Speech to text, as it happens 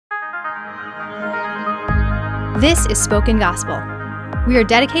This is Spoken Gospel. We are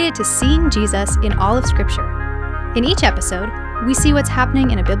dedicated to seeing Jesus in all of Scripture. In each episode, we see what's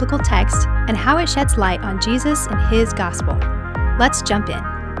happening in a biblical text and how it sheds light on Jesus and his gospel. Let's jump in.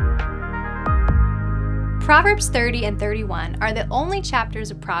 Proverbs 30 and 31 are the only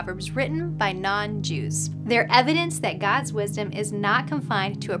chapters of Proverbs written by non-Jews. They're evidence that God's wisdom is not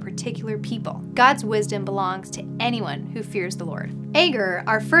confined to a particular people. God's wisdom belongs to anyone who fears the Lord. Agur,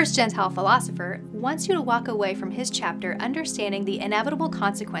 our first Gentile philosopher, wants you to walk away from his chapter understanding the inevitable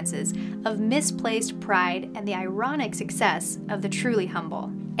consequences of misplaced pride and the ironic success of the truly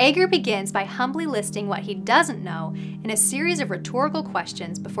humble. Agur begins by humbly listing what he doesn't know in a series of rhetorical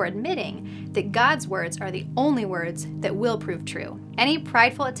questions before admitting that God's words are the only words that will prove true. Any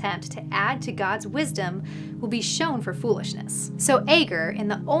prideful attempt to add to God's wisdom will be shown for foolishness. So Agur, in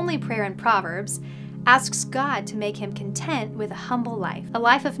the only prayer in Proverbs, asks God to make him content with a humble life, a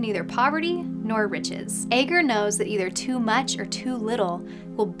life of neither poverty nor riches. Agur knows that either too much or too little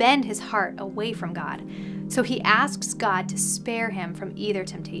will bend his heart away from God, so he asks God to spare him from either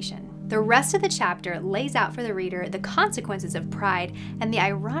temptation. The rest of the chapter lays out for the reader the consequences of pride and the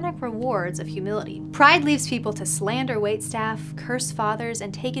ironic rewards of humility. Pride leads people to slander waitstaff, curse fathers,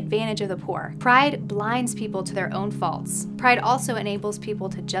 and take advantage of the poor. Pride blinds people to their own faults. Pride also enables people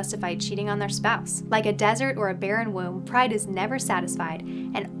to justify cheating on their spouse. Like a desert or a barren womb, pride is never satisfied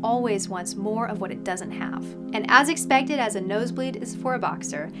and always wants more of what it doesn't have. And as expected as a nosebleed is for a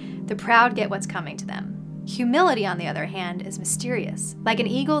boxer, the proud get what's coming to them. Humility, on the other hand, is mysterious, like an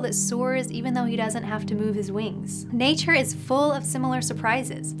eagle that soars even though he doesn't have to move his wings. Nature is full of similar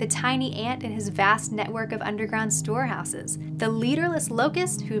surprises: the tiny ant in his vast network of underground storehouses, the leaderless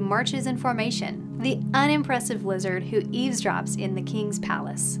locust who marches in formation, the unimpressive lizard who eavesdrops in the king's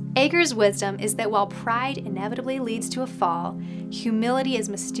palace. Agur's wisdom is that while pride inevitably leads to a fall, humility is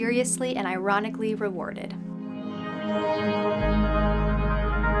mysteriously and ironically rewarded.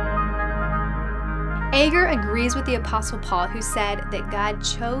 Agur agrees with the Apostle Paul, who said that God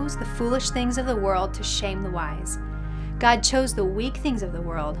chose the foolish things of the world to shame the wise. God chose the weak things of the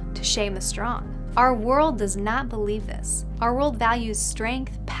world to shame the strong. Our world does not believe this. Our world values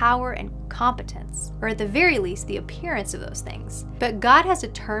strength, power, and competence, or at the very least, the appearance of those things. But God has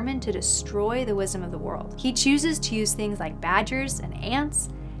determined to destroy the wisdom of the world. He chooses to use things like badgers and ants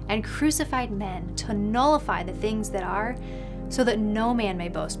and crucified men to nullify the things that are, so that no man may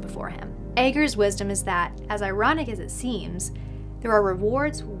boast before him. Agur's wisdom is that, as ironic as it seems, there are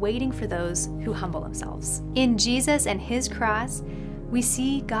rewards waiting for those who humble themselves. In Jesus and his cross, we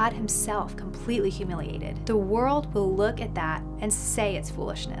see God himself completely humiliated. The world will look at that and say it's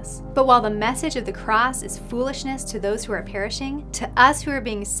foolishness. But while the message of the cross is foolishness to those who are perishing, to us who are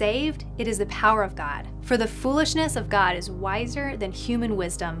being saved, it is the power of God. For the foolishness of God is wiser than human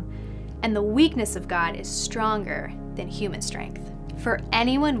wisdom, and the weakness of God is stronger than human strength. For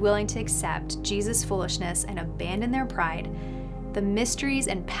anyone willing to accept Jesus' foolishness and abandon their pride, the mysteries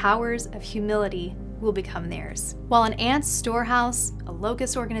and powers of humility will become theirs. While an ant's storehouse, a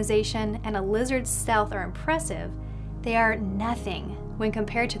locust organization, and a lizard's stealth are impressive, they are nothing when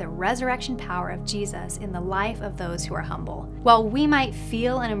compared to the resurrection power of Jesus in the life of those who are humble. While we might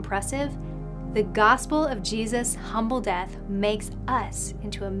feel unimpressive, the gospel of Jesus' humble death makes us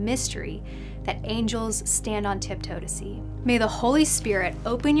into a mystery that angels stand on tiptoe to see. May the Holy Spirit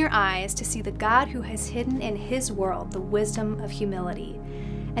open your eyes to see the God who has hidden in his world the wisdom of humility,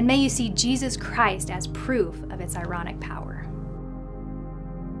 and may you see Jesus Christ as proof of its ironic power.